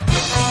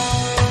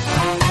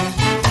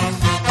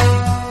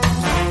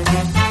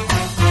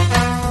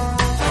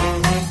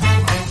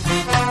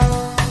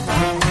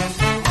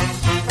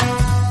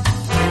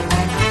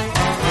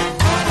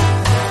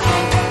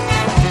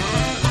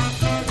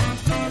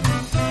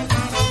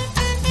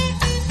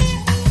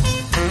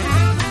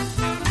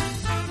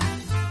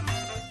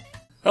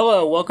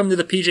Hello, welcome to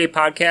the PJ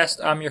Podcast.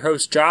 I'm your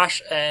host,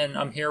 Josh, and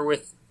I'm here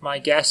with my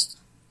guest,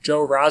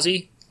 Joe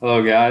Rozzi.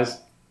 Hello, guys.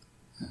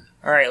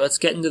 All right, let's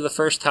get into the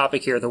first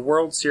topic here, the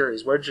World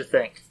Series. What did you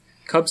think?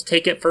 Cubs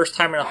take it first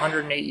time in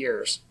 108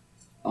 years.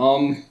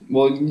 Well,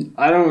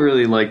 I don't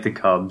really like the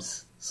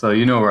Cubs, so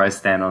you know where I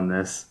stand on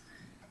this.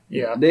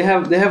 Yeah. They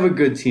have a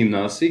good team,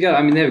 though. So they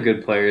have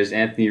good players.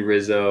 Anthony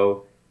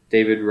Rizzo,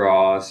 David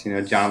Ross,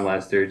 John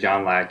Lester,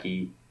 John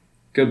Lackey.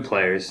 Good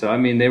players.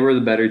 So, they were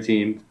the better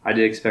team. I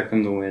did expect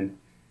them to win.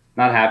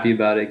 Not happy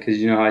about it because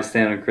you know how I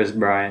stand on Chris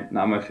Bryant.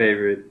 Not my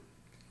favorite.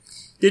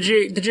 Did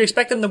you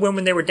expect them to win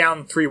when they were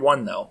down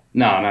 3-1, though?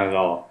 No, not at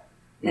all.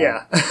 No.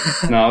 Yeah.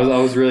 No, I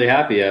was really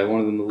happy. I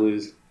wanted them to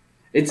lose.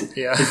 It's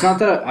not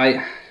that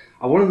I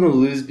wanted them to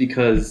lose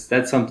because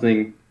that's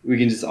something we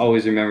can just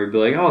always remember. Be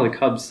like, oh, the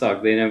Cubs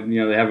suck. They never,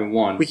 they haven't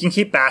won. We can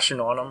keep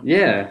bashing on them.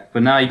 Yeah,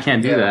 but now you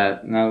can't do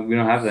that. Now we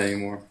don't have that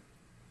anymore.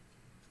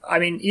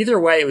 Either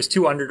way, it was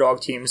two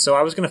underdog teams, so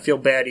I was going to feel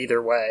bad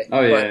either way. Oh,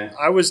 yeah. But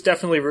I was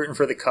definitely rooting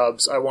for the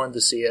Cubs. I wanted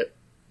to see it.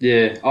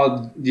 Yeah.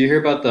 Oh, do you hear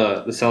about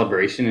the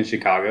celebration in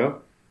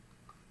Chicago?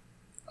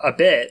 A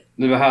bit.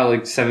 About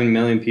how, 7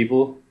 million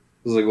people?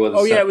 It was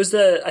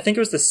I think it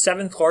was the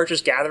 7th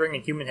largest gathering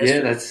in human history.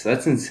 Yeah,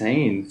 that's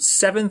insane.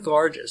 7th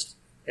largest.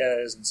 Yeah,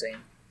 that is insane.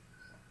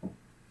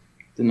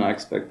 Did not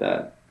expect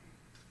that.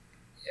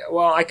 Yeah,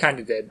 well, I kind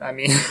of did. I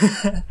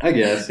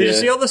guess, Did you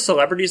see all the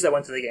celebrities that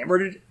went to the game?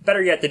 Or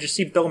better yet, did you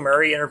see Bill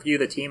Murray interview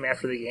the team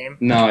after the game?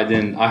 No, I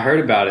didn't. I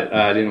heard about it.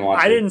 I didn't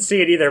watch it. I didn't see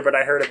it either, but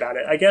I heard about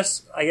it. I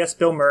guess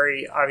Bill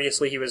Murray,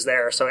 obviously he was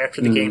there, so after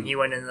the game he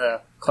went in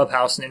the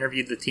clubhouse and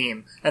interviewed the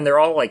team. And they're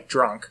all,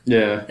 drunk.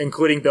 Yeah.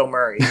 Including Bill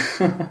Murray.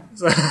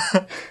 So,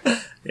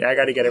 yeah, I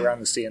got to get around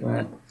to seeing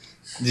that.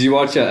 Did you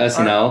watch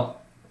SNL?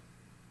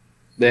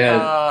 They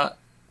had...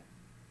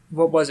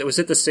 what was it? Was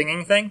it the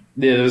singing thing?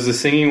 Yeah, there was the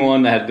singing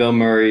one that had Bill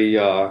Murray,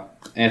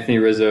 Anthony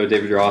Rizzo,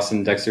 David Ross,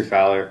 and Dexter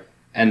Fowler.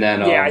 And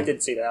then yeah, I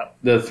did see that.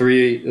 The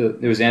three,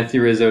 it was Anthony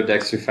Rizzo,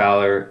 Dexter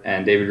Fowler,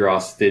 and David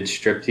Ross did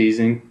strip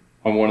teasing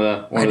on one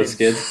of the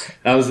skits.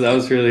 That was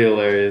really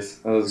hilarious.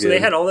 That was good. So they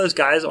had all those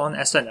guys on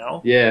SNL?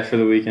 Yeah, for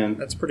the weekend.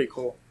 That's pretty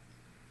cool.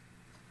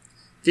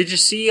 Did you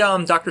see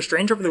Doctor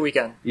Strange over the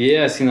weekend?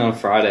 Yeah, I seen it on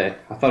Friday.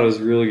 I thought it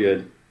was really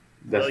good.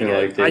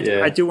 Definitely liked it.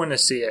 Yeah, I do want to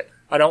see it.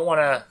 I don't want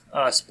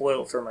to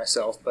spoil it for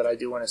myself, but I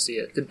do want to see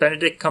it. Did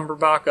Benedict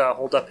Cumberbatch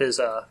hold up his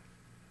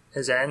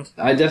end?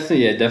 I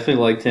definitely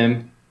liked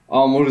him.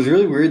 What was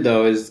really weird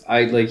though is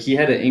he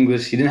had he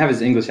didn't have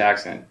his English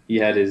accent. He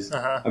had his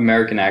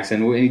American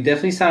accent. And he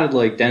definitely sounded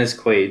like Dennis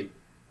Quaid.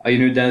 You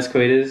know who Dennis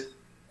Quaid is?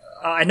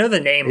 I know the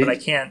name, but I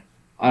can't.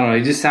 I don't know.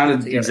 He just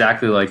sounded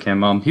exactly like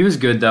him. He was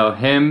good though.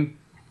 Him,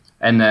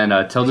 and then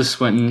Tilda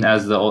Swinton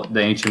as the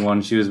Ancient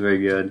One. She was very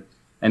good.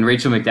 And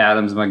Rachel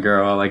McAdams, my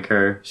girl, I like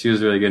her. She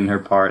was really good in her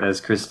part as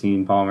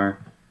Christine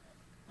Palmer.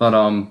 But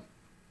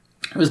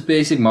it was a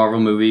basic Marvel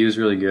movie. It was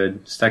really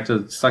good. Stuck to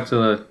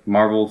the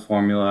Marvel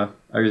formula.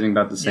 Everything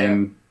about the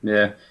same.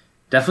 Yeah.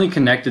 Definitely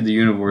connected the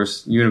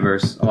universe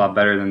a lot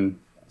better than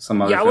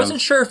some other films. I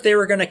wasn't sure if they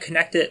were going to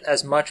connect it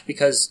as much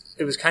because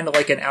it was kind of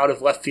like an out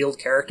of left field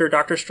character,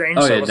 Doctor Strange.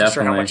 So I wasn't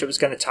sure how much it was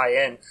going to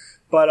tie in.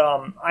 But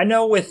I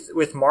know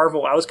with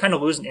Marvel, I was kind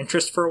of losing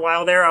interest for a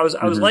while there. I was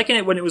liking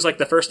it when it was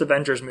the first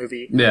Avengers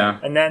movie. Yeah.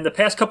 And then the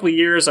past couple of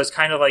years, I was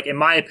kind of in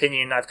my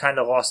opinion, I've kind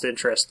of lost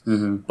interest.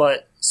 Mm-hmm.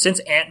 But since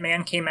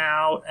Ant-Man came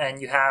out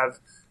and you have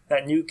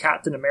that new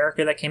Captain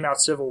America that came out,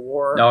 Civil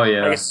War. Oh,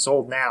 yeah. I guess it's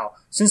old now.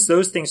 Since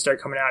those things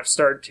started coming out, I've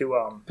started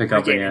to pick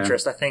up gain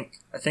interest. I think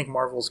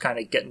Marvel's kind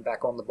of getting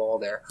back on the ball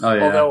there. Oh,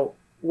 yeah. Although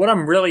what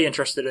I'm really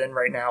interested in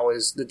right now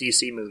is the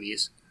DC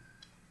movies.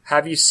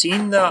 Have you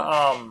seen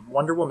the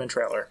Wonder Woman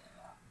trailer?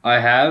 I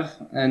have,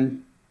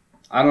 and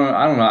I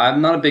don't know.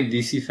 I'm not a big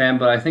DC fan,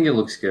 but I think it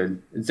looks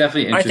good. It's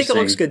definitely interesting. I think it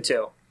looks good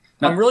too.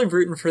 I'm really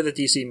rooting for the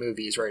DC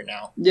movies right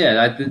now.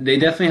 Yeah, they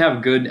definitely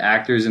have good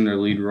actors in their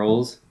lead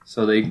roles,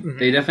 so they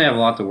definitely have a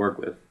lot to work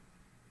with.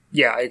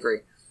 Yeah, I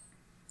agree.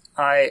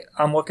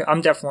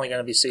 I'm definitely going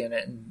to be seeing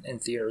it in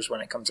theaters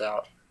when it comes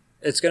out.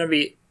 It's going to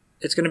be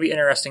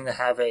interesting to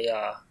have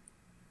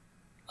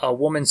a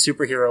woman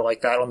superhero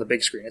like that on the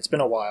big screen. It's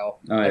been a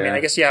while. Oh, yeah. I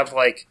guess you have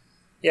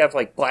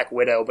Black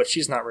Widow, but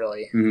she's not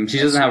really. Mm-hmm. She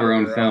doesn't have her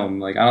own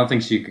film. I don't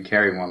think she could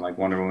carry one like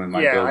Wonder Woman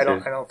might. Yeah, I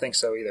don't think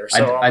so either.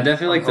 So I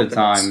definitely like the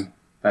time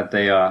that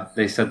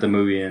they set the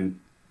movie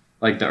in,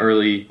 the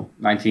early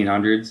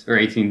 1900s or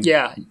 18.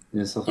 Yeah,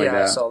 stuff like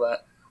that. I saw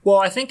that. Well,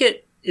 I think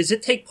does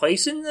it take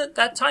place in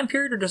that time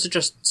period, or does it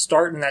just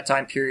start in that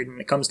time period when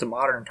it comes to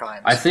modern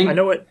times? I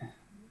know it.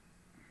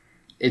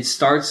 It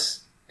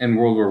starts in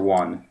World War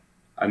One.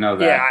 I know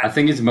that. Yeah, I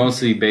think it's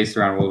mostly based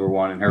around World War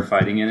One and her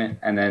fighting in it,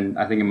 and then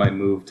I think it might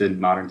move to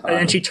modern times. And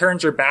then she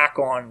turns her back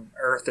on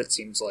Earth, it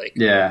seems like.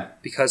 Yeah.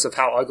 Because of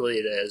how ugly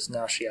it is.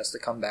 Now she has to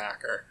come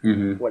back or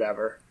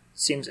whatever.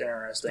 Seems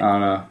interesting. I don't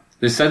know.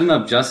 They're setting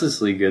up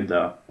Justice League good,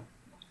 though.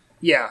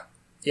 Yeah.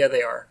 Yeah,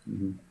 they are.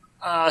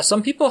 Mm-hmm.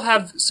 Some people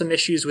have some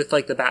issues with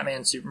the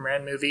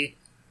Batman-Superman movie.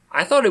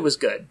 I thought it was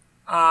good.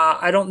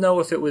 I don't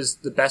know if it was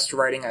the best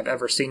writing I've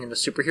ever seen in a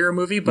superhero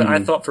movie, but I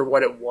thought for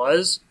what it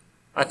was,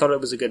 I thought it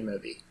was a good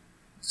movie,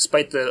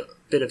 despite the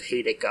bit of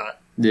hate it got.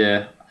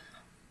 Yeah.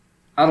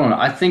 I don't know.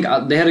 I think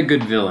they had a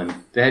good villain.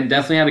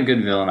 Definitely had a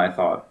good villain, I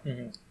thought.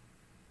 Mm-hmm.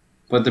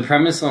 But the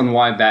premise on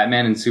why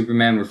Batman and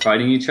Superman were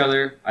fighting each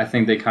other, I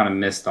think they kind of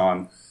missed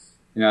on.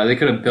 You know, they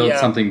could have built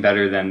something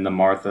better than the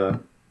Martha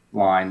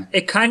line.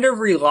 It kind of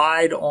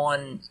relied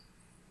on,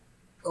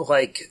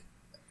 like,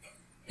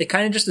 it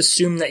kind of just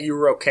assumed that you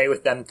were okay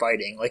with them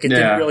fighting. Like, it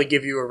didn't really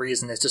give you a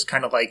reason. It's just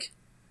kind of like,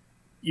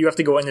 you have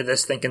to go into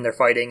this thinking they're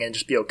fighting and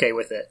just be okay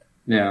with it.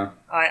 Yeah.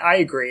 I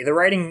agree. The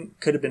writing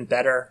could have been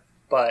better,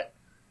 but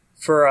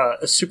for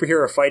a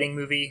superhero fighting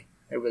movie,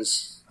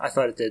 I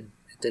thought it did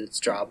its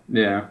job.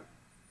 Yeah.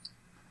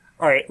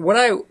 All right. What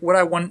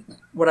I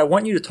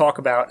want you to talk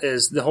about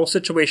is the whole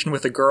situation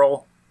with a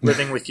girl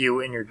living with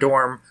you in your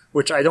dorm,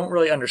 which I don't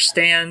really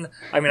understand.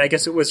 I mean, I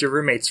guess it was your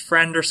roommate's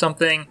friend or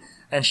something,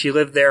 and she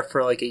lived there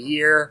for like a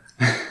year.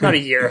 Not a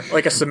year,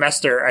 like a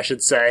semester, I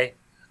should say.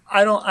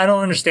 I don't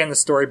understand the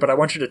story, but I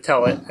want you to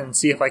tell it and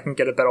see if I can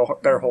get a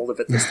better hold of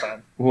it this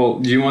time. Well,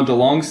 do you want the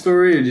long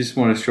story or just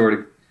want a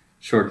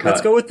shortcut?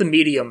 Let's go with the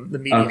medium.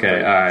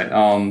 Okay, all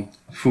right.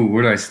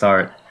 Where do I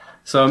start?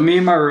 So me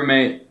and my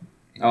roommate,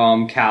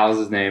 Cal is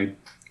his name.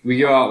 We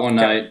go out one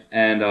night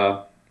and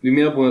we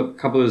meet up with a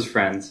couple of his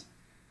friends.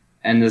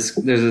 And there's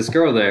this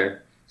girl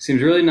there.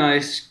 Seems really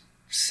nice,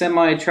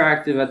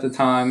 semi-attractive at the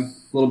time.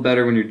 A little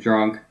better when you're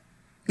drunk.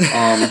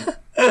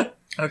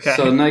 Okay.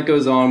 So the night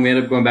goes on. We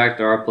end up going back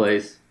to our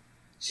place.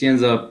 She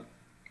ends up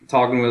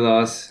talking with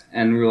us,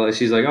 and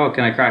she's like, "Oh,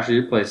 can I crash at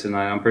your place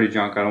tonight? I'm pretty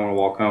drunk. I don't want to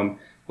walk home."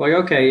 We're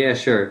like, "Okay, yeah,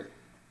 sure."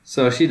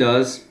 So she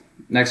does.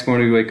 Next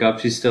morning we wake up.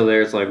 She's still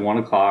there. It's like 1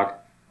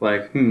 o'clock.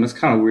 Like, that's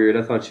kind of weird.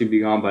 I thought she'd be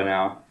gone by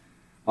now.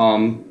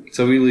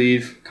 So we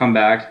leave, come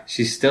back.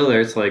 She's still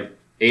there. It's like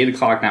 8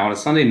 o'clock now on a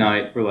Sunday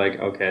night. We're like,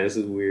 okay, this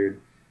is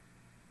weird.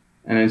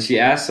 And then she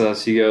asks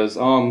us, she goes,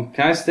 can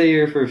I stay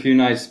here for a few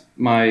nights?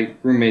 My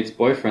roommate's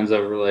boyfriend's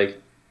over. We're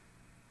like,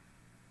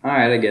 all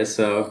right, I guess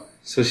so.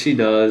 So she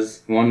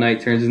does. One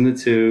night turns into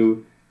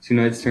 2. 2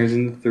 nights turns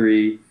into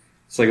 3.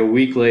 It's like a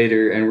week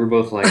later, and we're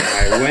both like,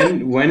 all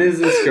right, when is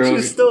this girl...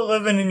 She's still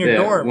living in your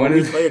dorm a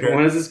week later.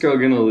 When is this girl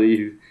going to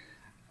leave?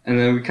 And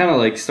then we kind of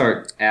like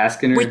start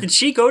asking her... Wait, did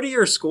she go to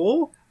your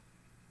school?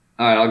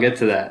 All right, I'll get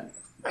to that.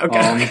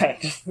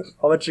 Okay.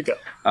 I'll let you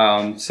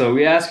go. So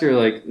we ask her,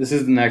 like, this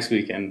is the next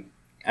weekend.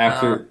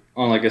 After,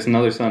 on, like, it's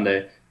another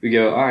Sunday. We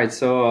go, all right,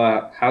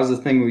 so how's the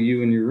thing with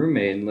you and your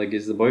roommate? And, like,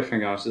 is the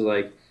boyfriend gone? She's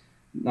like,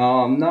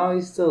 no,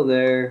 he's still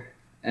there.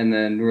 And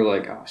then we're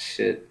like, oh,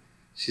 shit,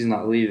 she's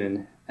not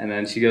leaving. And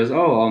then she goes,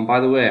 by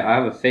the way, I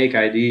have a fake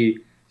ID.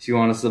 She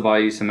wants us to buy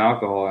you some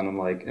alcohol. And I'm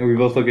like, and we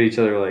both look at each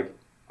other like,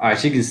 all right,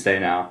 she can stay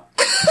now.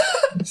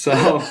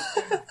 So,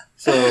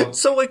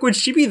 like, would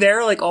she be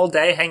there, like, all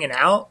day hanging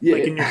out,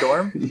 like, in your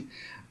dorm?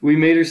 We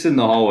made her sit in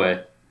the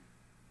hallway.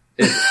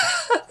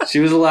 She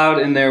was allowed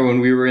in there when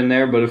we were in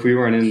there, but if we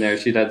weren't in there,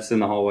 she'd have to sit in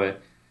the hallway.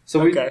 So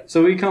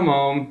we come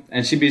home,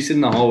 and she'd be sitting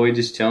in the hallway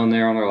just chilling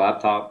there on her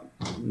laptop.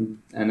 And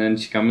then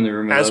she'd come in the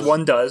room with us. As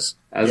one does.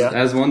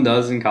 As one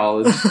does in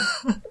college.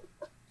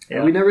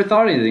 And we never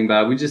thought anything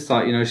about it. We just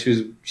thought,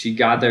 she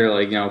got there,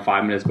 like,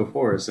 5 minutes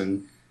before us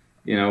and,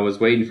 was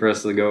waiting for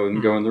us to go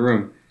in the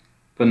room.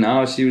 But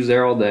now she was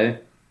there all day.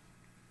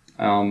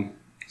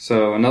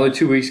 So another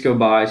 2 weeks go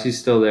by. She's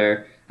still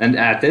there. And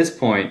at this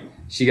point,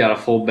 she got a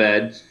full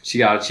bed. She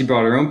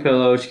brought her own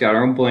pillow. She got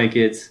her own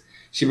blankets.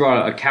 She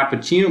brought a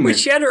cappuccino. Wait,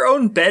 she had her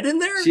own bed in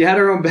there? She had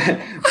her own bed.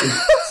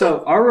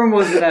 So our room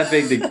wasn't that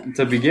big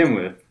to begin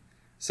with.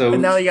 So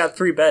and now you got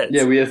 3 beds.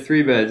 Yeah, we have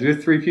 3 beds. We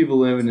have 3 people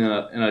living in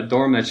a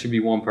dorm that should be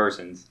one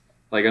person's,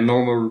 like a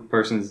normal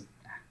person's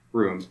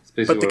room.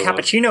 But the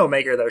cappuccino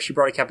maker, though, she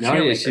brought a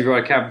cappuccino maker. She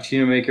brought a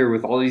cappuccino maker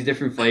with all these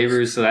different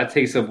flavors. So that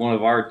takes up one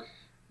of our.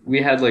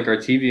 We had like our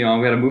TV on.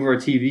 We had to move our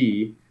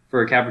TV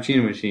for a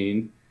cappuccino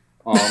machine.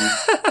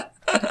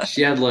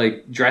 She had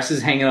like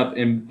dresses hanging up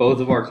in both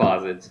of our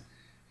closets.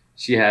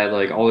 She had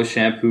like all her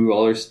shampoo,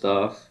 all her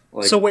stuff.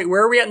 Like, so wait,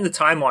 where are we at in the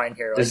timeline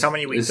here? Like, how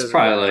many weeks? It's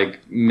probably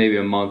like maybe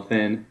a month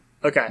in.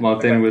 Okay.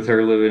 In with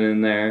her living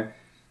in there.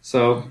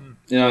 So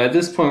at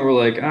this point we're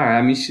like, all right.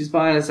 I mean, she's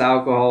buying us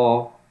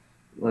alcohol.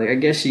 Like, I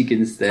guess she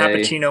can stay.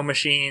 Cappuccino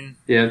machine.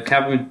 Yeah,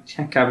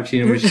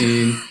 cappuccino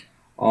machine.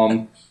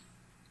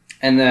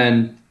 And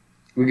then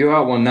we go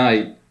out one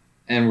night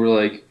and we're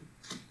like,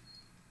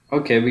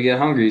 okay, we get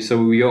hungry,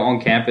 so we go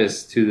on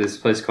campus to this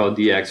place called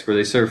DX where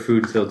they serve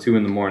food till 2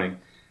 a.m.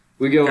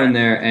 We go in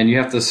there, and you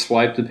have to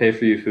swipe to pay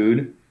for your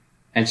food.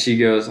 And she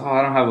goes,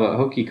 I don't have a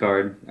Hokey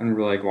card. And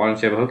we're like, why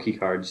don't you have a Hokey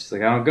card? She's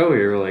like, I don't go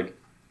here. We're like,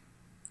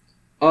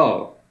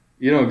 oh,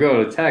 you don't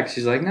go to Tech?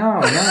 She's like,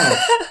 no,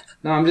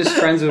 I'm just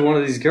friends with one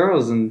of these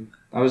girls, and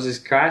I was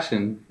just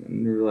crashing.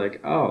 And we were like,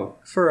 oh.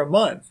 For a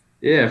month?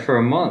 Yeah, for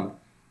a month.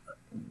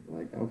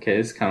 Like, okay,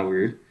 it's kind of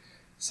weird.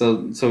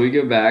 So we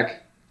go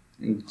back.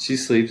 And she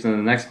sleeps, and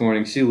the next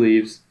morning she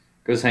leaves,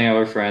 goes hang out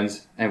with her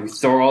friends, and we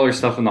store all her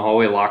stuff in the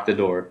hallway, lock the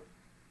door.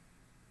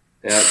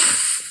 Yep.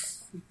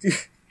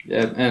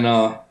 And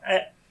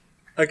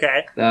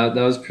okay. That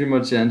was pretty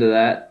much the end of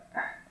that.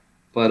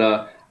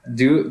 But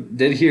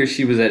Did hear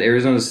she was at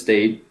Arizona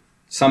State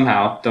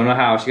somehow. Don't know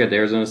how she got to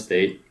Arizona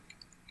State.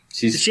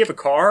 Did she have a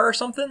car or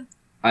something?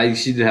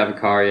 She did have a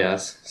car,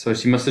 yes. So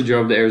she must have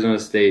drove to Arizona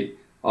State.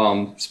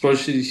 Suppose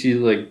she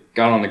like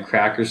got on the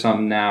crack or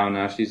something now.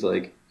 Now she's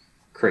like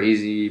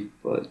crazy,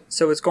 but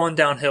so it's gone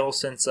downhill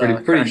since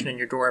crashing in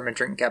your dorm and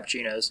drinking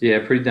cappuccinos.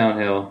 Yeah, pretty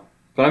downhill.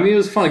 But I mean, it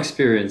was a fun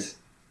experience.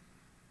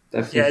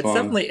 Definitely it's fun.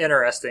 Definitely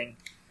interesting.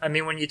 I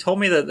mean, when you told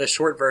me the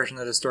short version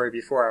of the story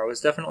before, I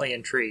was definitely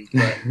intrigued.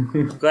 But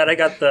I'm glad I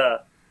got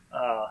the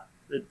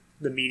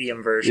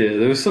medium version. Yeah,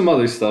 there was some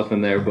other stuff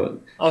in there, but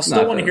I'll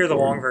still want to hear the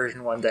long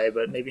version one day,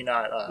 but maybe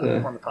not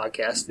on the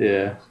podcast.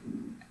 Yeah.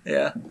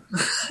 Yeah.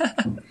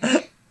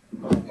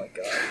 Oh my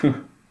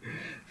god.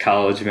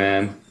 College,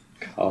 man.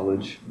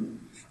 College.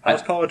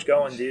 How's college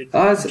going, dude?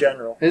 In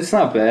general, it's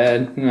not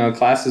bad.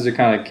 Classes are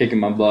kind of kicking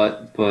my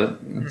butt, but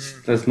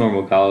that's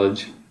normal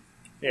college.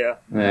 Yeah.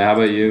 Yeah. How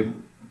about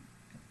you?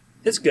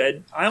 It's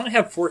good. I only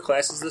have 4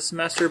 classes this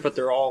semester, but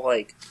they're all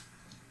like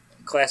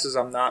classes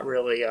I'm not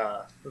really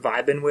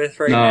vibing with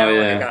right now.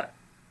 Yeah. Like I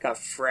got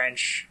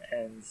French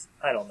and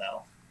I don't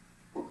know,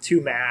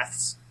 2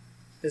 maths.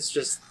 It's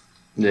just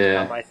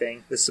not my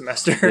thing this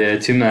semester. Yeah,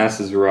 2 maths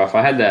is rough.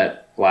 I had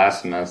that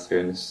last semester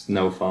and it's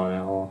no fun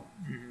at all.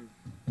 Yeah.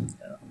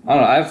 I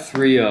don't know. I have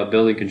 3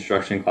 building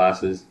construction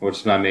classes,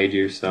 which is my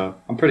major, so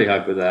I'm pretty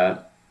hyped with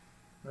that.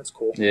 That's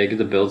cool. Yeah, I get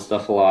to build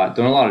stuff a lot.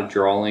 Doing a lot of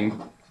drawing,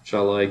 which I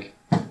like.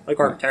 Like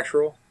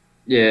architectural?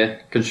 Yeah,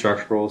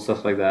 constructural,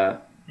 stuff like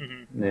that.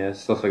 Mm-hmm. Yeah,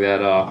 stuff like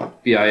that.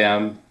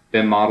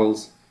 BIM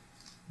models,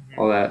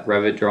 all that,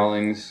 Revit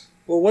drawings.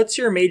 Well, what's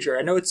your major?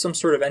 I know it's some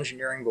sort of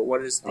engineering, but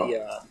what is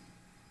the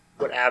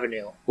what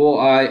avenue? Well,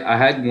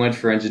 I went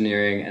for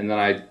engineering, and then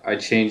I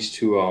changed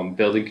to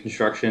building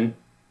construction.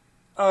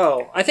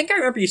 Oh, I think I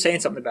remember you saying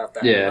something about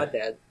that. Yeah. My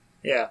bad.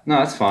 Yeah. No,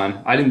 that's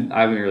fine. I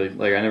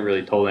never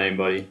really told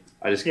anybody.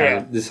 I just kind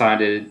of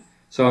decided.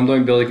 So I'm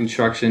doing building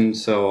construction,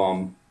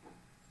 so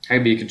I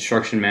could be a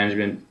construction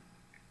management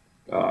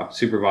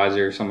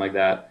supervisor or something like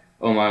that.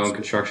 Own my own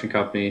construction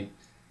company.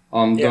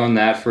 I'm doing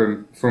that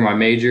for my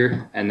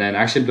major, and then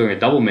actually I'm doing a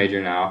double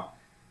major now.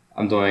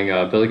 I'm doing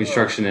building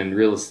construction and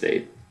real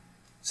estate.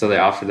 So they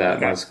offer that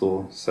at my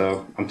school.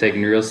 So I'm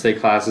taking real estate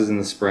classes in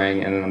the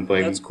spring, and then I'm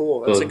doing. That's cool.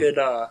 That's a good.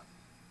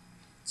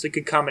 It's a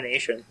good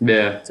combination.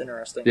 Yeah, it's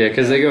interesting. Yeah,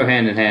 because they go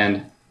hand in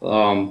hand.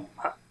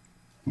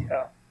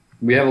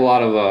 We have a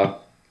lot of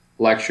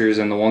lectures,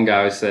 and the one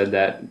guy said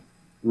that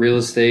real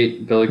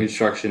estate, building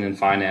construction, and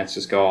finance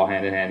just go all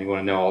hand in hand. You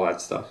want to know all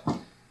that stuff.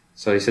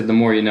 So he said the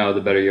more you know,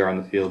 the better you are on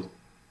the field.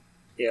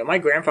 Yeah, my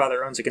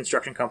grandfather owns a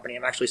construction company.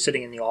 I'm actually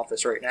sitting in the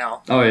office right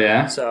now. Oh,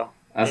 yeah? So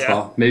that's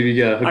cool. Maybe you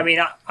get I mean,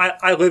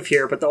 I live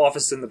here, but the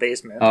office is in the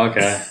basement. Oh,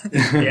 okay.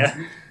 Yeah.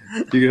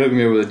 You could hook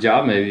me up with a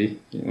job, maybe.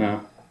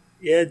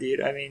 Yeah,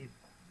 dude. I mean,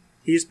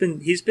 he's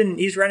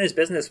run his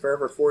business for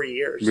over 40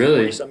 years.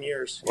 Really? 40 some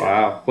years.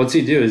 Wow. What's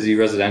he do? Is he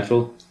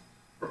residential?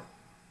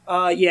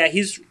 Yeah,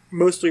 he's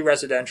mostly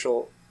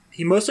residential.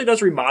 He mostly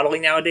does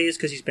remodeling nowadays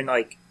because he's been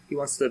he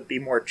wants to be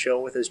more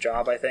chill with his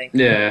job, I think.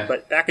 Yeah.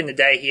 But back in the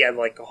day, he had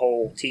a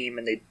whole team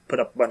and they put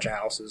up a bunch of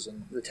houses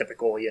and the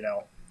typical,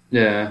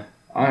 Yeah.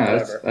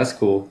 That's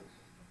cool.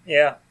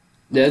 Yeah.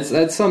 Yeah,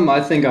 that's something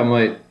I think I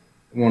might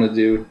want to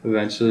do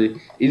eventually.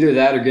 Either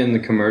that or get into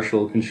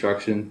commercial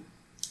construction.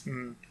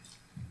 Mm.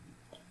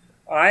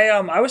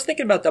 I was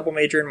thinking about double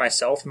majoring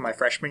myself in my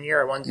freshman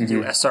year. I wanted to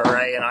do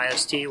SRA and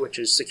IST, which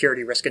is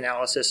security risk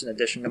analysis in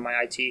addition to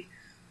my IT.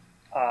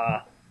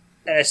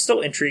 And it still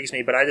intrigues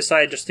me, but I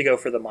decided just to go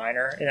for the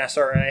minor in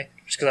SRA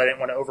just because I didn't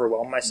want to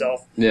overwhelm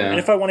myself. Yeah. And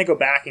if I want to go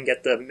back and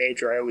get the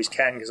major, I always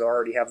can because I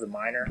already have the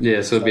minor.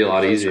 Yeah, so it'd be a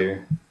lot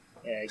easier.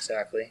 Yeah,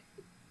 exactly.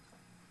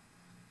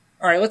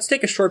 All right, let's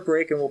take a short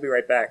break and we'll be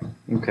right back.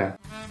 Okay.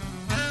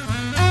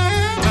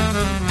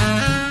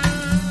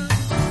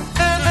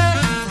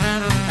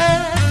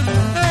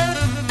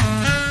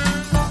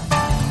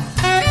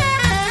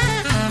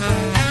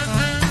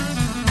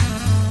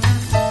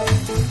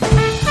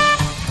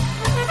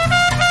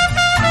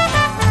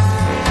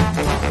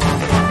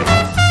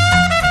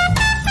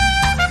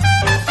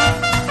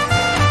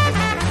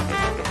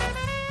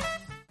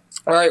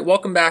 All right,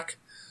 welcome back.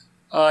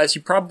 As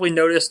you probably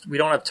noticed, we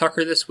don't have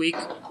Tucker this week.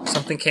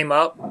 Something came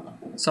up,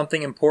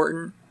 something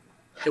important.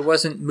 It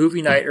wasn't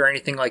movie night or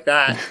anything like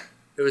that.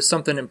 It was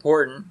something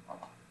important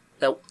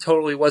that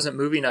totally wasn't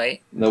movie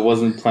night. That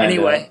wasn't planned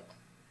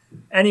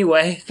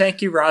Anyway,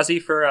 thank you,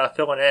 Rozzi, for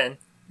filling in.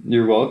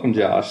 You're welcome,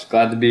 Josh.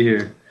 Glad to be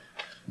here.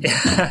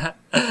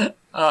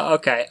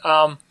 Okay.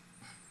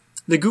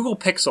 The Google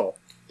Pixel,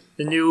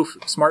 the new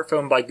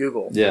smartphone by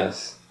Google.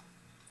 Yes.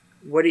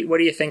 What do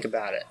you think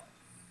about it?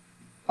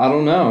 I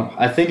don't know.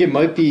 I think it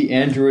might be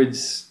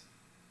Android's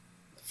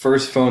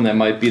first phone that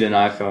might beat an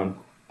iPhone.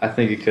 I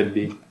think it could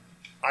be.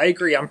 I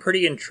agree. I'm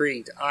pretty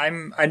intrigued.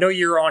 I know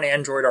you're on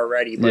Android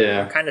already, but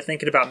I'm kind of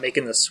thinking about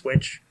making the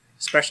switch,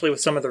 especially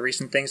with some of the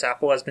recent things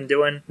Apple has been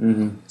doing.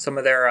 Mm-hmm. Some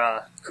of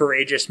their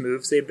courageous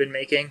moves they've been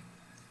making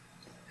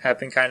have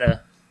been kind of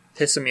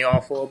pissing me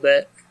off a little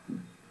bit.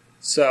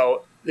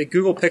 So the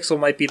Google Pixel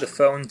might be the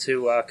phone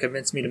to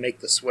convince me to make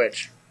the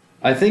switch.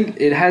 I think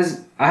it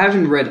has. I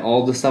haven't read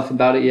all the stuff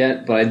about it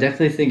yet, but I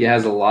definitely think it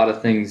has a lot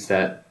of things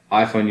that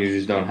iPhone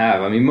users don't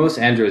have. I mean, most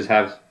Androids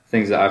have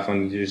things that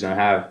iPhone users don't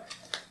have.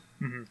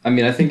 Mm-hmm. I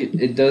mean, I think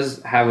it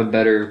does have a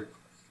better,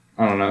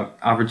 I don't know,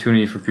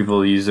 opportunity for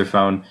people to use their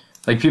phone.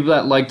 Like people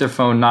that like their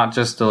phone not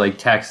just to like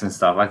text and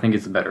stuff. I think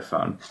it's a better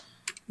phone.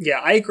 Yeah,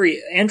 I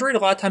agree. Android a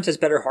lot of times has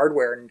better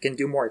hardware and can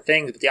do more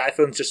things, but the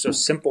iPhone's just so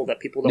simple that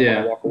people don't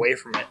want to walk away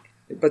from it.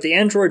 But the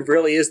Android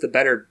really is the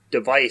better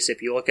device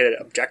if you look at it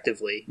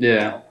objectively. Yeah. You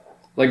know?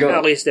 Like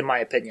at least in my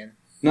opinion.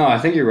 No, I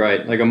think you're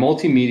right. Like a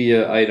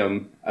multimedia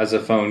item as a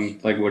phone,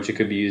 like what it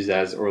could be used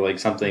as, or like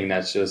something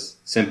that's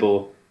just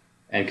simple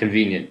and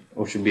convenient,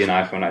 which would be an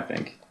iPhone, I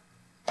think.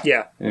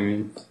 Yeah. I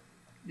mean,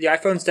 the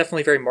iPhone's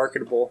definitely very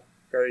marketable,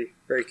 very,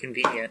 very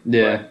convenient.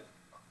 Yeah.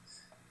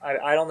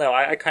 I don't know.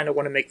 I kind of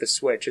want to make the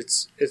switch.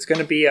 It's going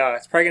to be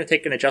it's probably going to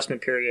take an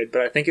adjustment period,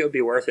 but I think it would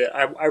be worth it.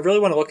 I really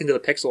want to look into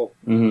the Pixel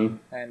and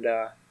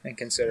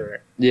consider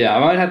it. Yeah, I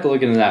might have to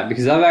look into that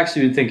because I've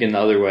actually been thinking the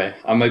other way.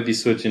 I might be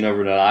switching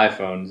over to an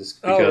iPhone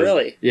just because. Oh,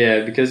 really?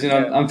 Yeah, because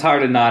I'm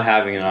tired of not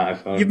having an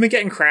iPhone. You've been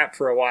getting crap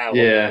for a while.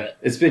 Yeah,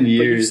 it's been years.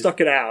 But you've stuck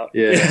it out.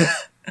 Yeah.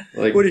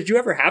 Well, did you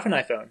ever have an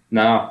iPhone?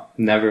 No,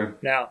 never.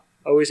 No,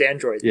 always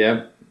Android.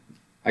 Yeah.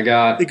 I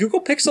got... The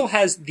Google Pixel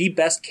has the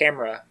best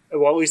camera.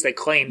 Well, at least they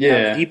claim to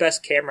have the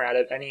best camera out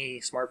of any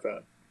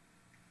smartphone.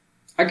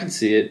 I can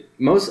see it.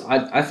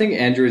 I think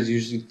Androids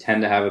usually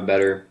tend to have a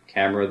better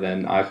camera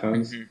than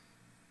iPhones. Mm-hmm.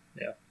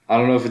 Yeah. I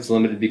don't know if it's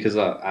limited because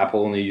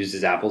Apple only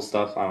uses Apple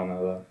stuff. I don't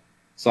know though.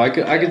 So I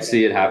could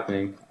see it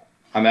happening.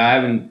 I mean, I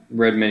haven't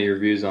read many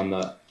reviews on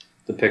the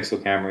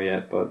Pixel camera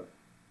yet, but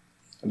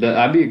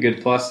that'd be a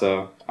good plus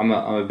though. I'm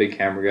a big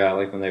camera guy. I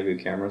like when they have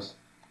good cameras.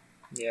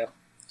 Yeah.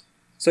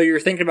 So you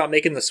were thinking about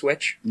making the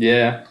switch?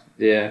 Yeah.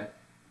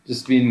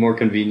 Just being more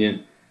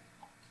convenient.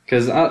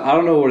 Because I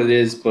don't know what it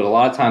is, but a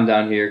lot of time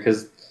down here,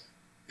 because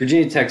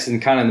Virginia Tech's in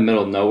kind of in the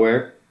middle of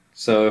nowhere.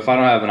 So if I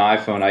don't have an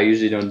iPhone, I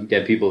usually don't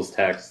get people's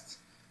texts.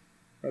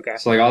 Okay.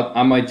 So like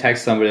I might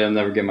text somebody, they'll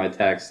never get my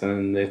text, and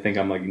then they think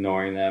I'm like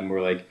ignoring them,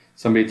 or like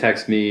somebody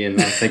texts me,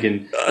 and I'm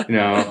thinking,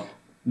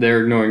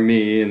 they're ignoring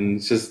me, and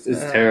it's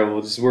terrible.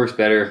 It just works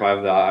better if I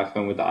have the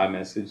iPhone with the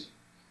iMessage.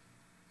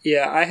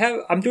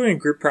 Yeah, I'm doing a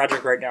group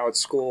project right now at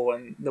school,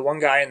 and the one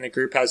guy in the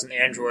group has an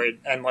Android,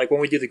 and like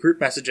when we do the group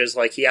messages,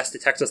 like he has to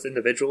text us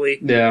individually.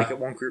 Yeah. Make it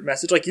one group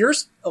message. Like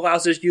yours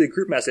allows us to do the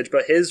group message,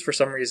 but his for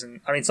some reason,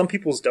 I mean, some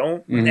people's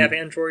don't when they have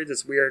Androids.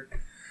 It's weird.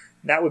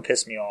 That would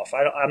piss me off.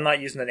 I'm not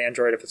using an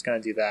Android if it's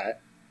going to do that.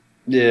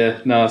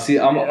 Yeah, no. See,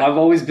 I've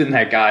always been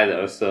that guy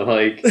though, so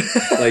like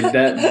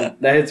that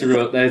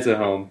hits at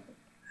home.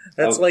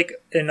 That's like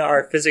in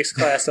our physics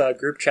class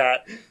group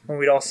chat when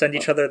we'd all send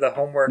each other the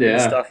homework and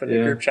stuff in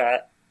the group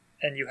chat,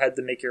 and you had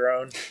to make your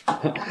own.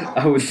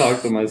 I would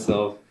talk to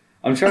myself.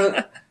 I'm trying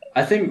to...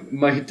 I think...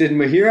 Did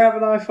Mahir have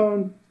an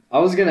iPhone? I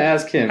was going to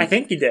ask him. I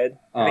think he did.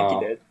 I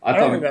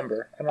don't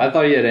remember. I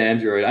thought he had an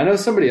Android. I know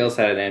somebody else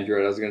had an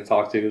Android I was going to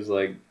talk to. It was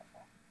like...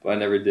 But I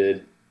never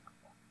did.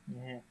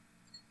 Mm-hmm.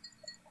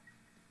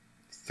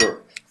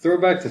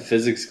 Throw back to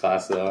physics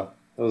class, though.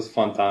 That was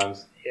fun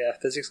times. Yeah,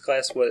 physics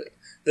class was...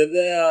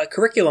 The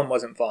curriculum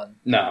wasn't fun.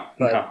 No.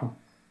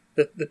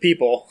 The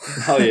people.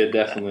 Oh, yeah,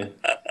 definitely.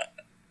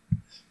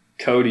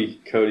 Cody,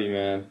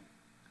 man.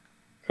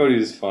 Cody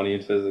was funny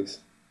in physics.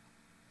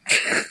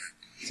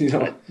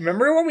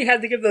 Remember when we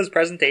had to give those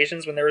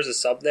presentations when there was a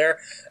sub there,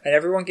 and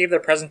everyone gave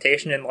their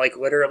presentation in, like,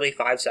 literally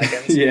 5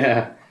 seconds?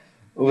 Yeah.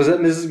 Was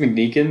that Mrs.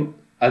 McNeacon?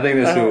 I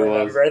think that's who it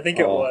was. I think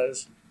it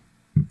was.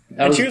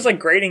 And she was, like,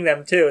 grading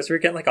them, too, so we were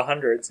getting, like,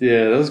 100s.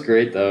 Yeah, that was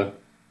great, though.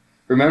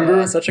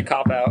 Remember? Such a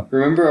cop-out.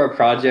 Remember our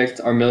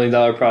project, our $1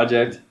 million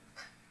project?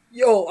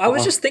 Yo, I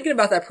was just thinking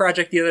about that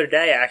project the other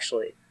day,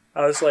 actually.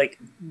 I was like,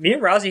 me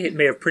and Rozzi had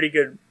made a pretty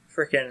good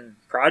freaking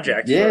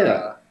project.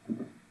 Yeah.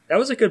 That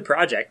was a good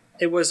project.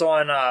 It was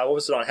on, what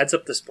was it on?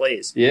 Heads-up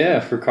displays.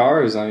 Yeah, for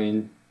cars. I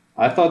mean,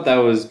 I thought that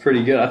was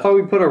pretty good. I thought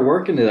we put our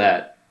work into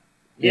that.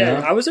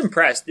 Yeah, I was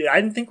impressed. Dude,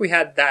 I didn't think we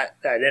had that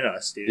in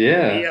us, dude.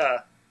 Yeah.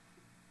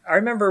 I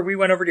remember we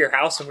went over to your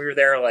house and we were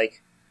there,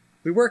 like,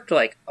 we worked,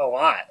 like,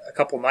 a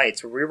couple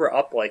nights where we were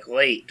up, like,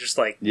 late, just,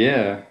 like,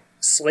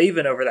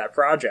 slaving over that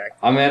project.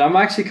 I mean, I'm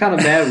actually kind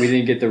of mad we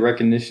didn't get the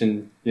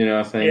recognition,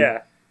 thing.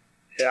 Yeah,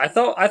 I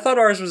thought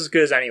ours was as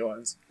good as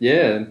anyone's.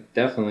 Yeah,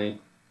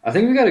 definitely. I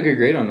think we got a good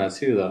grade on that,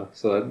 too, though,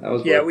 so that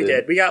was we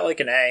did. We got, like,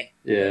 an A.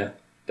 Yeah,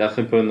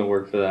 definitely put in the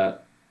work for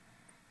that.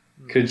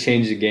 Could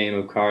change the game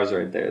of cars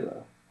right there,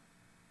 though.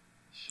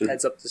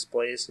 Heads-up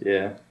displays.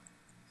 Yeah.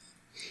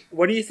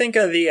 What do you think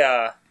of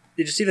the...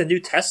 Did you see the new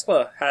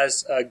Tesla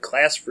has a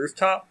glass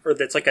rooftop, or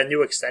that's like a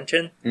new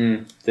extension?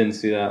 Didn't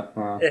see that.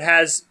 Wow. It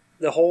has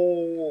the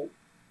whole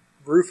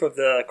roof of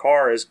the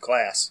car is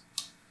glass,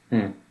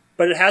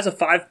 but it has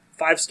a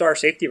five-star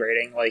safety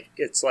rating. Like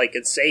it's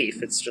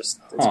safe. It's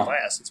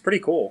glass. It's pretty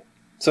cool.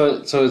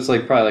 So it's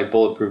like probably like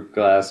bulletproof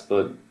glass,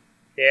 but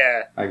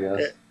yeah, I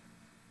guess.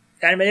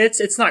 I mean,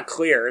 it's not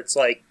clear. It's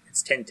like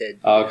it's tinted.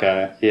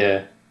 Okay,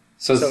 yeah.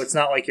 So it's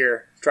not like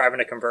you're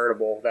driving a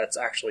convertible that's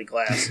actually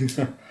glass.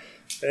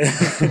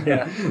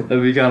 Yeah.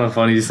 That'd be kind of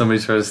funny. Somebody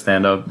tries to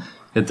stand up,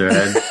 hit their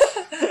head.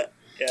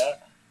 Yeah.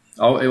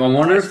 Oh, I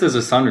wonder if there's a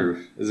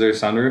sunroof. Is there a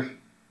sunroof?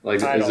 Like,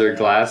 is there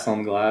glass on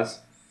the glass?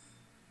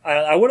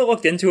 I would have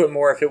looked into it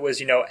more if it was,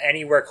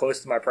 anywhere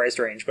close to my price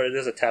range, but it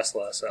is a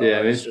Tesla, so yeah,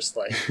 it's just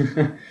like...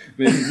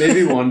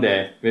 maybe one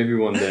day. Maybe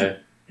one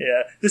day.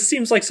 Yeah. This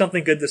seems like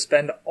something good to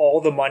spend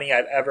all the money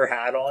I've ever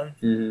had on.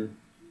 Mm-hmm.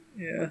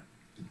 Yeah.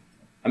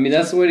 I mean,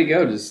 that's the way to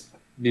go. Just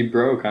be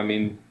broke. I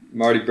mean,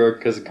 I'm already broke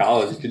because of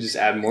college. You could just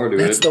add more to it.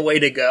 That's the way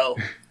to go.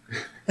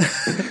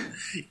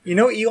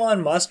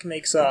 Elon Musk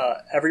makes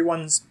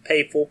everyone's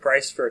pay full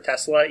price for a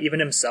Tesla, even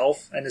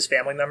himself and his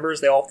family members.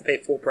 They all have to pay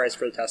full price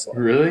for the Tesla.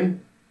 Really?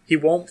 He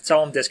won't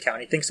sell them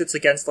discount. He thinks it's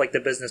against the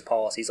business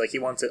policies. He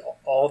wants it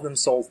all of them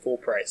sold full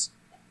price.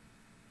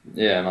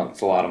 Yeah, no,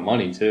 it's a lot of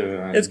money too.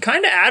 I mean, it's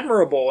kind of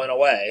admirable in a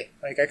way.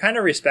 I kind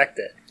of respect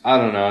it. I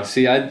don't know.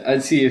 See,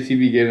 I'd see if he'd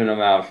be giving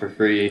them out for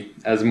free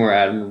as more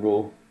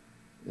admirable.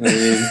 You know what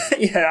I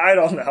mean? Yeah, I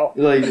don't know.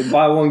 Like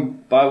buy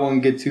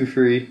one get two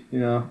free.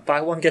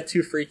 Buy one get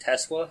two free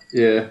Tesla.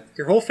 Yeah.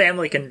 Your whole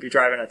family can be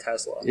driving a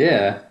Tesla.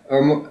 Yeah,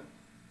 or more,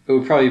 it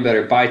would probably be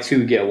better. Buy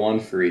two get one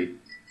free.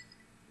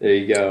 There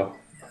you go.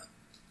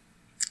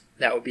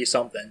 That would be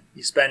something.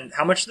 You spend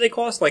how much do they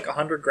cost? Like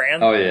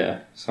 $100,000? Oh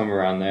yeah, somewhere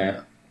around there.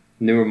 Yeah.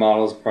 Newer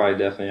models probably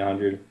definitely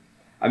 100.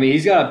 I mean,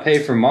 he's got to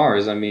pay for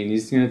Mars. I mean,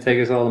 he's going to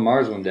take us all to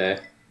Mars one day.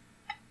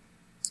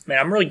 Man,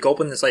 I'm really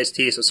gulping this iced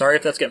tea, so sorry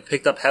if that's getting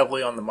picked up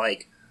heavily on the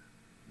mic.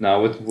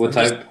 No, what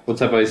type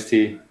of iced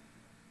tea?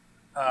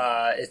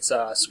 It's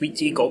sweet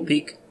tea Gold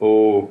Peak.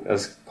 Oh,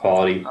 that's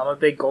quality. I'm a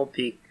big Gold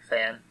Peak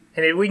fan.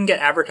 Hey, maybe we can get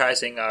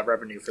advertising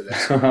revenue for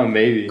this.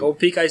 Maybe. Gold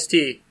Peak iced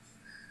tea.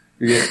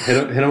 Hit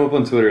him up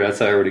on Twitter. That's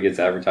how everybody gets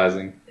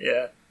advertising.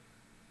 Yeah.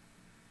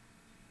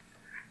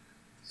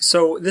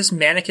 So this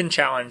mannequin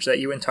challenge that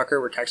you and Tucker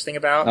were texting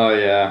about. Oh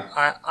yeah.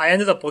 I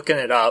ended up looking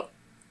it up.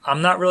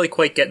 I'm not really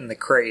quite getting the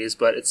craze,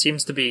 but it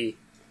seems to be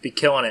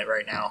killing it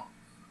right now.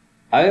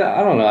 I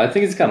don't know. I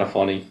think it's kind of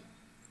funny.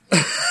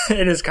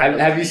 It is kind of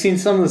funny. Have you seen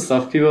some of the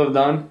stuff people have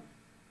done?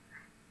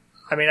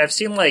 I mean, I've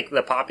seen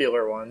the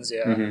popular ones,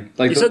 yeah.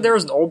 Mm-hmm. You said there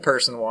was an old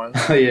person one.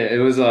 Oh yeah, it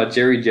was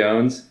Jerry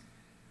Jones.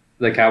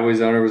 The Cowboys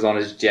owner was on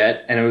his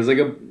jet, and it was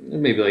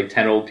maybe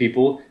 10 old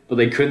people, but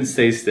they couldn't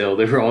stay still.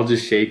 They were all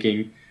just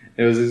shaking.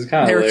 It was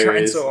kind of hilarious.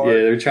 Trying so hard.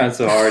 Yeah, they were trying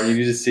so hard. You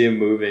could just see them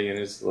moving, and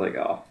it's like,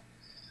 oh,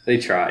 they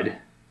tried.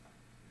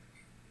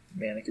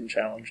 Mannequin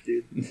challenge,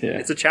 dude. Yeah.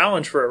 It's a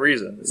challenge for a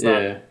reason. It's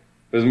not, it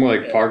was more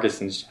like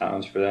Parkinson's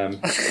challenge for them.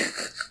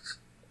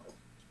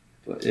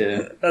 But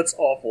yeah. That's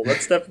awful.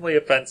 That's definitely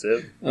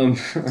offensive.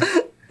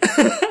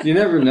 You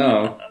never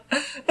know.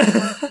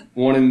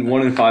 One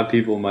in 5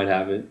 people might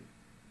have it.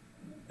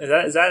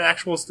 Is that an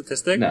actual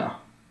statistic? No.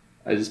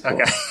 I just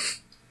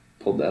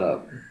pulled that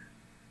up.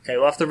 Okay,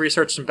 we'll have to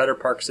research some better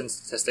Parkinson's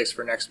statistics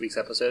for next week's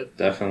episode.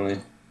 Definitely.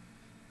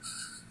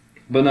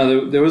 But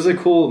no, there was a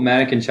cool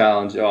mannequin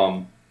challenge.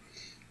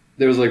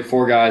 There was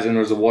 4 guys and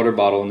there was a water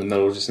bottle in the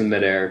middle, just in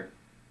midair.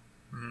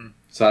 Mm-hmm.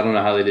 So I don't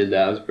know how they did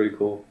that. It was pretty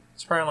cool.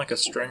 It's probably on a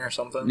string or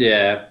something.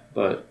 Yeah,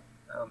 but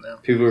I don't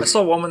know. I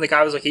saw one when the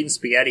guy was eating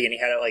spaghetti and he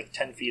had it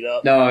 10 feet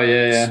up. Oh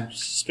yeah.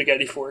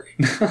 Spaghetti fork.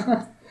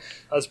 I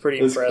was pretty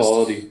impressed. That's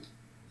quality.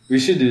 We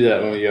should do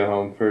that when we go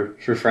home for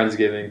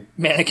Friendsgiving.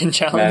 Mannequin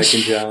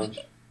challenge.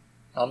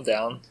 I'm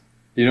down.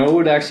 You know what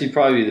would actually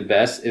probably be the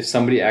best? If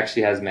somebody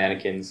actually has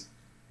mannequins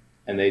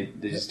and they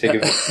just take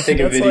a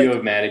video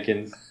of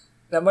mannequins.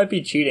 That might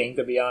be cheating,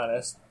 to be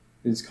honest.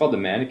 It's called the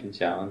mannequin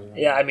challenge.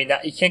 Right? Yeah, I mean,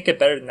 you can't get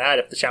better than that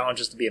if the challenge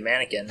is to be a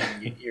mannequin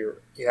and you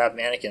have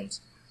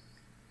mannequins.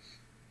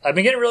 I've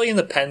been getting really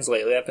into pens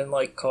lately. I've been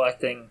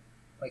collecting,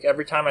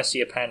 every time I see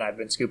a pen, I've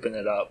been scooping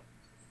it up.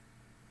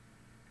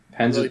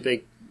 Pens really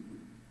big.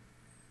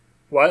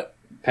 What?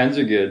 Pens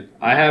are good.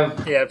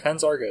 Yeah,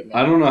 pens are good. Man.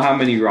 I don't know how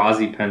many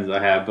Rozzi pens I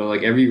have, but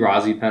every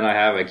Rozzi pen I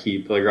have, I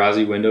keep.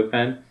 Rozzi window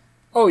pen.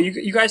 Oh,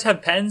 you guys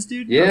have pens,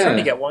 dude? Yeah. I'm trying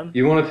to get one.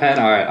 You want a pen?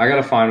 All right, I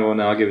gotta find one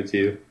and I'll give it to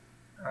you.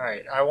 All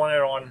right, I want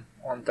it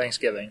on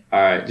Thanksgiving. All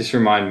right, just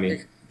remind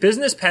me.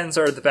 Business pens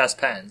are the best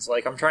pens.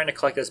 I'm trying to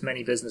collect as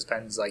many business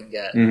pens as I can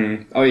get.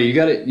 Mm-hmm. Oh yeah, you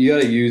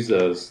gotta use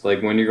those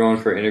when you're going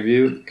for an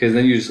interview because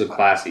then you just look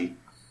classy.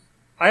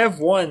 I have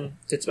one.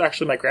 It's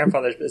actually my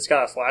grandfather's. It's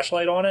got a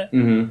flashlight on it.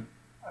 Mm-hmm.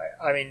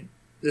 I mean,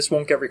 this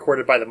won't get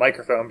recorded by the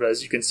microphone, but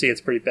as you can see,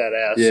 it's pretty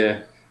badass.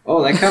 Yeah.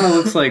 Oh, that kind of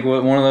looks like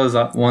one of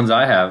those ones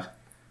I have.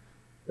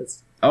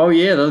 Oh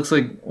yeah, that looks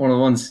like one of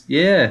the ones.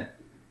 Yeah.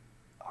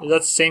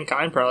 That's the same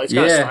kind, probably. It's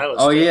got a stylus.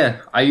 Oh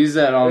yeah, I use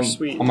that on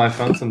my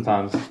phone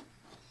sometimes.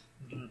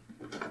 Mm-hmm.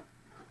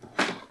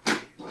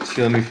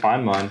 So let me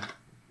find mine.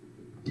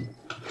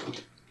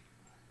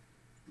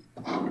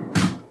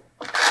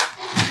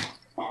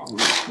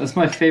 That's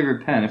my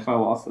favorite pen. If I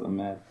lost it, I'm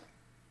mad.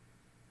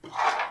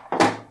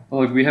 Oh,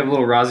 look, we have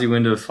little Rozzi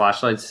window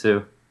flashlights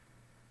too.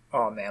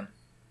 Oh man,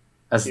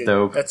 that's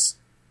dope. That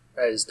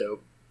is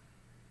dope.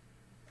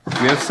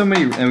 We have so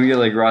many, and we get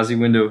Rozzi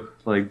window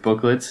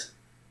booklets.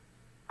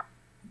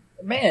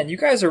 Man, you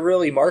guys are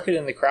really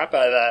marketing the crap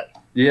out of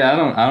that. Yeah,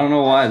 I don't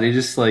know why. They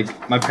just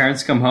like, my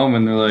parents come home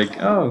and they're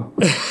like, oh,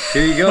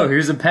 here you go.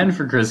 Here's a pen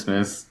for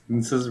Christmas.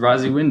 And it says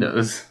Rozzi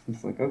Windows.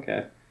 It's like,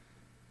 okay.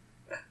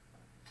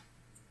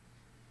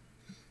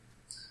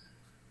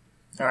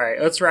 All right,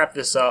 let's wrap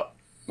this up.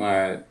 All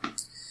right.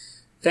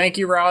 Thank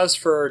you, Roz,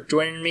 for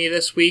joining me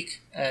this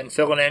week and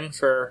filling in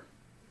for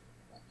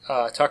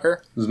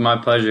Tucker. It was my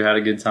pleasure. Had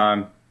a good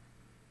time.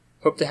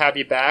 Hope to have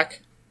you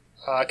back.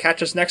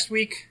 Catch us next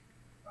week.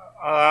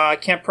 I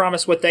can't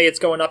promise what day it's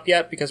going up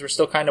yet because we're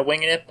still kind of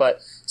winging it,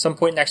 but some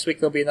point next week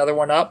there'll be another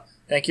one up.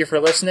 Thank you for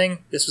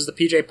listening. This was the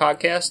PJ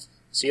Podcast.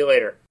 See you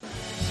later.